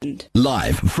End.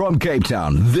 Live from Cape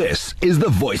Town, this is the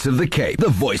Voice of the Cape. The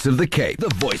Voice of the Cape.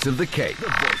 The Voice of the Cape. The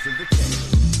Voice of the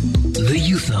Cape. The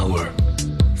Youth Hour.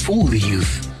 For the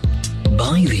youth.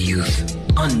 By the youth.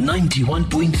 On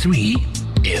 91.3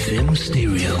 FM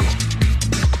Stereo.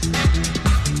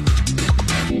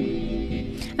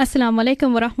 Assalamu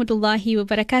alaikum wa rahmatullahi wa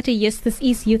barakatuh. Yes, this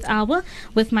is Youth Hour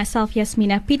with myself,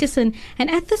 Yasmina Peterson. And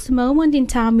at this moment in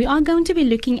time, we are going to be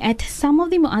looking at some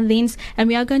of the muadhins, and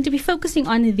we are going to be focusing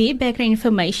on their background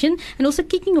information, and also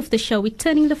kicking off the show with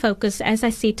turning the focus, as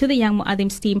I said, to the young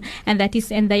muadhins team, and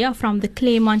they are from the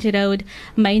Claremon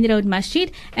Main Road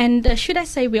Majied. And should I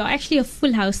say, we are actually a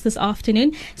full house this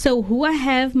afternoon. So who I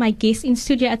have my guest in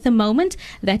studio at the moment,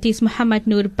 that is Muhammad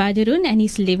Nur Badrun, and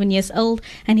he's 11 years old,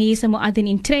 and he is a muadhin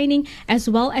in training, as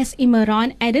well as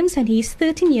Imran Adams, and he's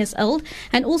 13 years old.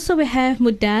 And also we have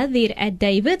Muadthin at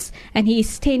Davids, and he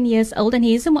is 10 years old, and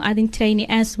he is a muadhin trainee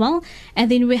as well. And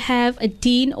then we have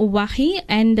Dean Wahi,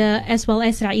 and as well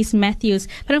as Rais Matthews.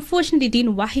 But unfortunately,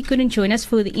 Dean Wahi couldn't join us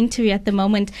for the interview at the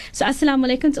moment. So assalamu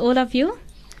alaikum to all of you.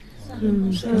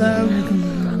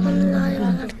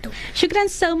 Shukran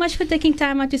so much for taking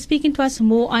time out to speaking to us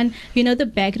more on, the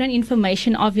background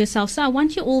information of yourself. So I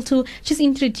want you all to just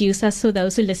introduce us to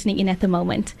those who are listening in at the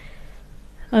moment.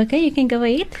 Okay, you can go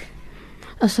ahead.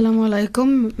 Assalamu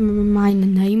alaikum. My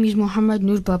name is Muhammad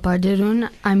Nur Badrun.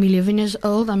 I'm 11 years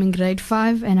old. I'm in grade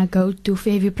 5 and I go to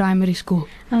Fairview Primary School.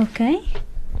 Okay.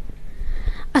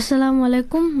 Assalamu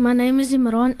alaikum. My name is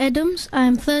Imran Adams. I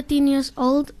am 13 years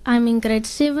old. I'm in grade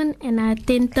 7 and I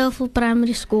attend Turfel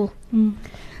Primary School.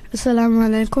 Assalamu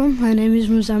alaikum. My name is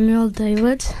Muzammil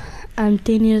Davids. I'm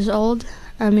 10 years old.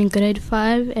 I'm in grade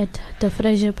 5 at the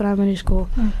Fraser Primary School.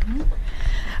 Okay.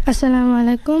 Assalamu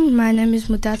alaikum. My name is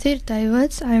Muadthin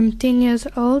Davids. I'm 10 years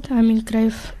old. I'm in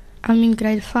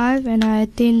grade 5 and I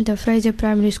attend the Fraser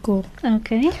Primary School.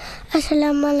 Okay.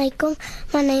 Assalamu alaikum.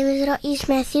 My name is Rais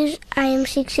Matthews. I am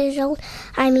 6 years old.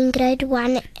 I'm in grade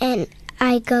 1 and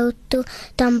I go to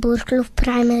Tambourkloof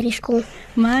Primary School.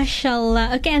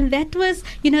 MashaAllah. Okay, and that was,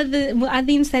 the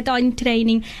muadhins that are in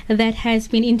training that has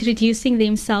been introducing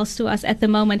themselves to us at the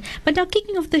moment. But now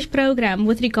kicking off this program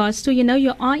with regards to,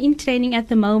 you are in training at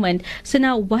the moment. So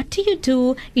now what do you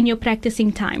do in your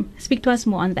practicing time? Speak to us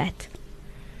more on that.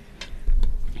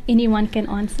 Anyone can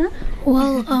answer?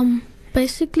 Well,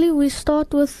 basically we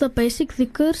start with the basic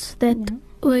dhikrs that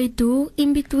we do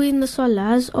in between the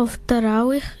salahs of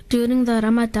Tarawih during the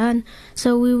Ramadan.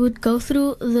 So we would go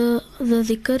through the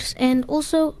dhikrs, and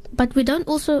also, but we don't,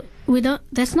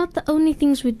 that's not the only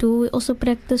things we do. We also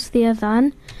practice the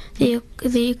adhan, the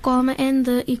iqamah and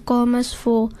the iqamas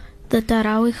for the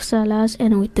Tarawih salahs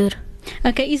and witr.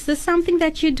 Okay, is this something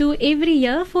that you do every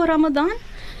year for Ramadan?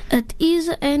 It is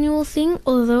an annual thing,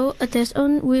 although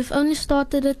we've only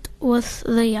started it with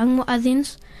the young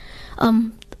muadhins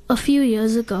a few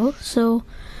years ago. So,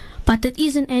 but it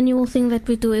is an annual thing that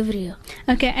we do every year.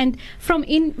 Okay, and from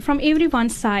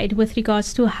everyone's side, with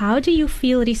regards to how do you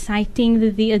feel reciting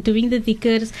doing the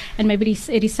dhikrs and maybe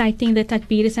reciting the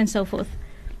takbirs and so forth?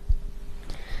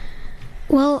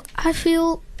 Well, I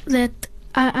feel that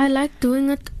I like doing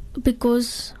it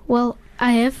because, well,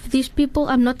 I have these people,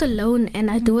 I'm not alone, and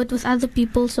I do it with other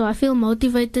people, so I feel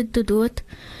motivated to do it.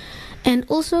 And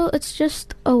also, it's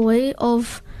just a way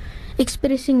of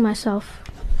expressing myself.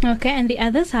 Okay, and the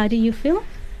others, how do you feel?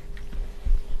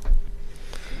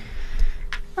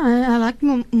 I like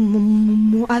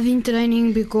muadhin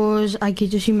training because I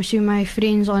get to see my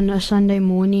friends on a Sunday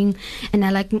morning, and I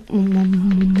like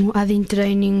muadhin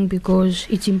training because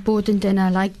it's important and I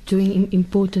like doing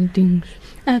important things.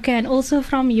 Okay, and also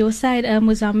from your side,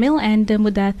 Muzammil and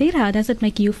Muadthin, how does it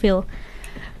make you feel?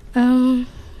 I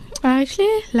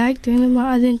actually like doing the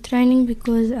muadhin training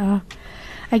because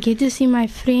I get to see my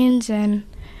friends and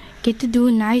get to do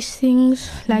nice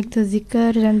things like the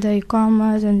zikr and the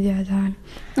iqamas and the adhan.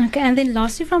 Okay, and then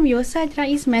lastly from your side,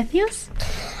 Rais Matthews?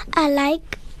 I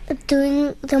like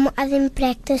doing the muadhin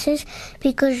practices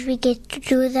because we get to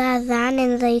do the adhan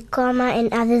and the iqamah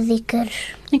and other dhikr.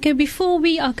 Okay, before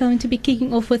we are going to be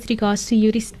kicking off with regards to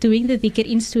you doing the dhikr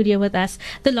in studio with us,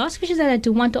 the last question that I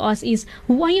do want to ask is,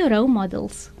 who are your role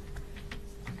models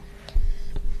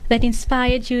that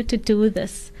inspired you to do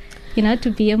this,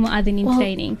 to be a muadhin in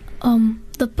training?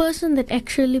 The person that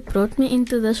actually brought me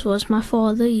into this was my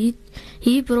father.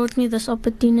 He brought me this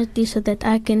opportunity so that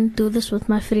I can do this with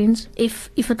my friends.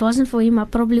 If it wasn't for him, I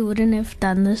probably wouldn't have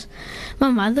done this. My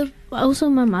mother,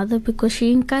 because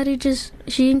she encourages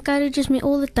me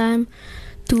all the time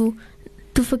to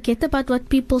forget about what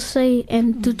people say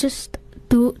and to just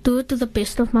do it to the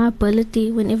best of my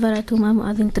ability whenever I do my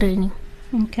muadhin training.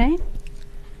 Okay.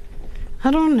 I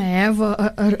don't have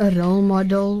a role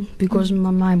model because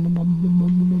my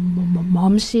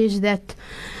mom says that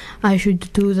I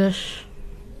should do this.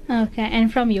 Okay,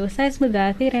 and from your side,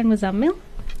 Muadthin and Muzammil?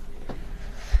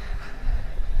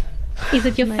 Is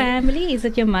it your family? Is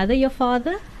it your mother, your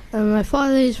father? My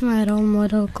father is my role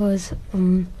model because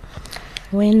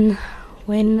when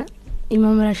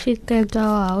Imam Rashid came to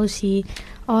our house, he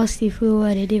asked if we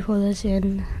were ready for this,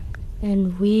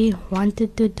 and we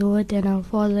wanted to do it, and our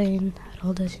father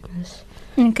enrolled us in this.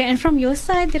 Okay, and from your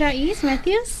side, Rais,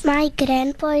 Matthews? My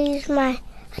grandpa is my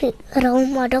role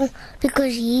model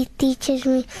because he teaches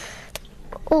me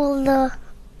all the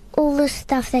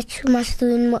stuff that you must do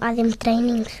in Muadthin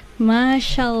trainings.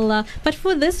 MashaAllah. But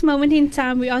for this moment in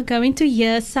time, we are going to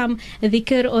hear some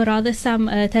dhikr, or rather some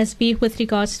tasbih with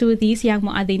regards to these young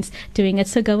muadhins doing it.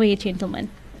 So go ahead, gentlemen.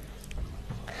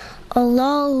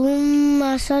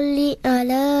 Allahumma salli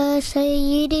ala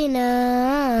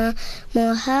Sayyidina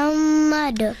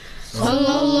Muhammad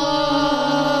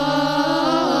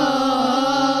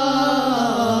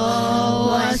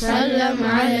sallallahu wa sallam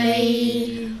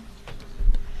alayhi.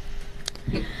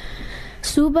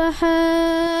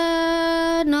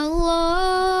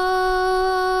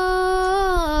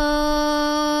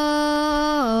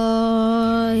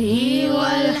 Subhanallahi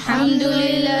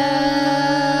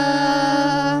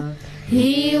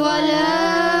walhamdulillahi wa la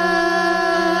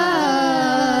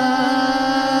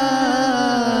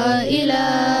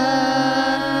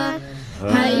ilaha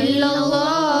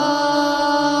illallah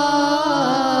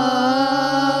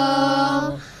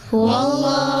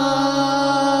wallahu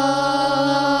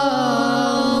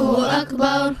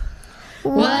akbar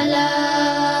wa la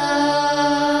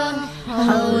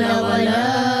hawla wa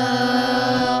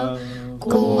la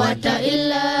quwwata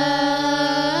illa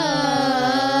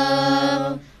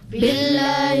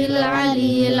billahil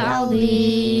aliyyil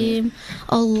azim.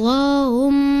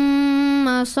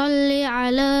 Allahumma salli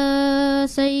ala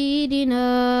Sayyidina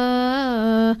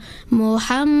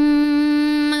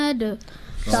Muhammad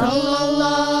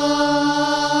sallallahu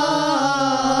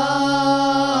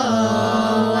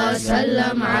wa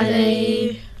sallam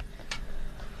alayhi.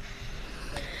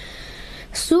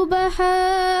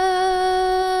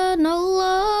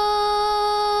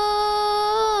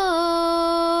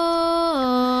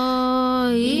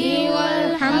 Subhanallahi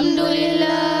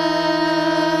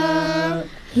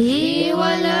walhamdulillahi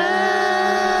wa la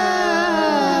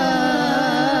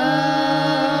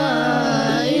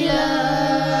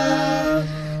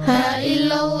ilaha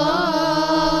illallah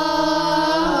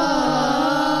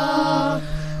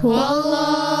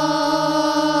wallahu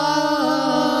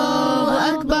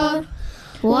akbar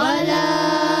wa la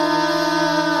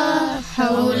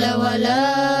hawla wa la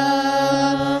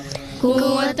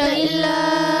quwwata illa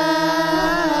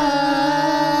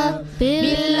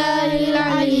billahil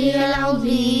aliyyil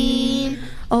azim.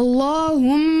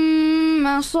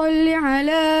 Allahumma salli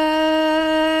ala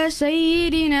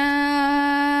Sayyidina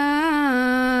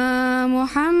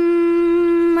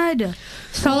Muhammad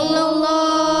sallallahu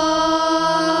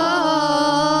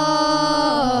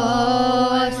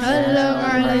wa sallam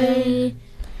alayhi.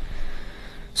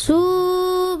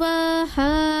 Subhana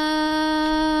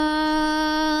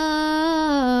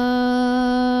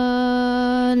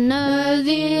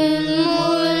dzil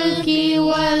mulki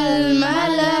wal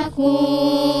malakut.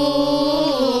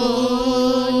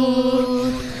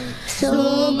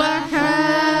 Subhana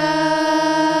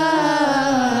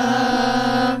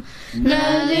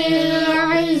dzil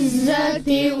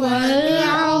izzati wal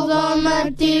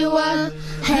azamati wal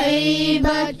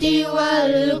haibati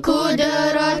wal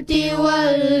kudrati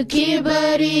wal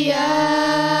kibriya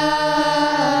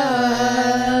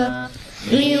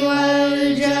wal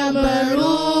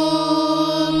jabarut.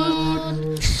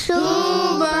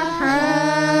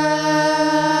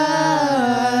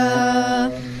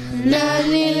 Subhana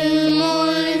dzil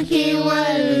mulki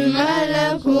wal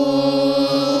malakut.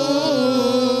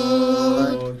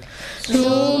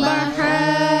 Subhana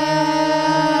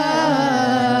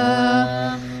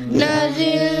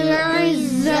dzil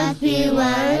izzati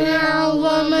wal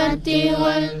azamati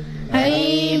wal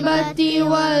haibati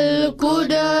wal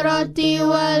kudrati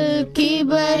wal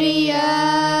kibriya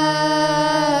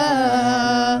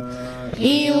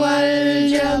wal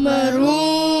jabarut.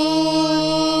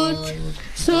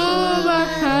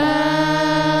 Subhana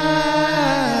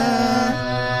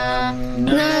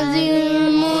dzil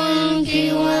mulki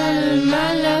wal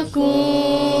malakut.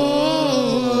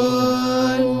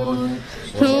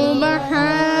 Subhana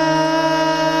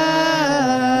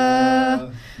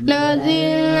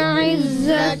dzil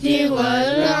izzati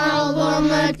wal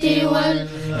azamati wal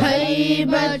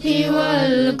haibati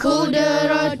wal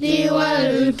kudrati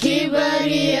wal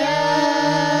kibriya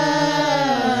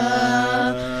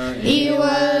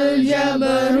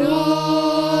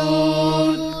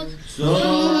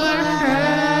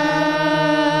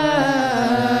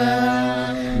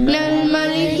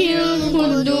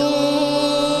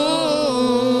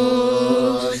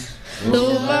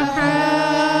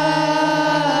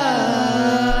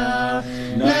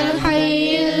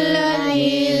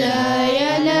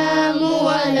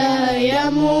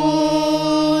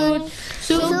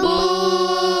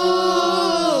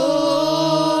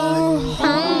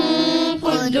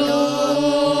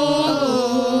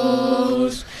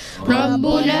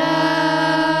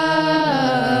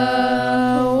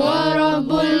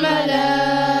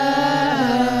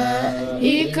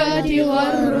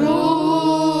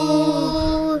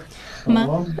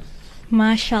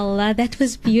MashaAllah, that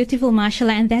was beautiful,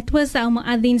 mashallah. And that was our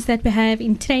muadhins that we have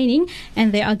in training,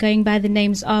 and they are going by the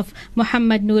names of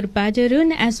Muhammad Noor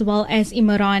Bajarun as well as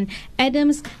Imran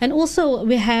Adams. And also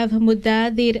we have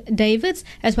Muadthin Davids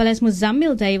as well as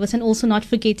Muzammil Davids, and also not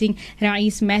forgetting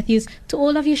Rais Matthews. To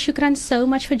all of you, shukran so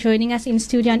much for joining us in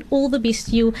studio, and all the best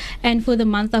to you and for the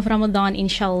month of Ramadan,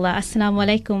 inshallah. Assalamu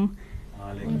alaikum.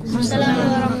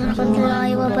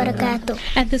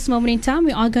 At this moment in time,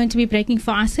 we are going to be breaking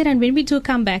for Asr, and when we do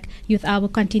come back, Youth Hour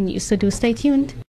continues. So do stay tuned.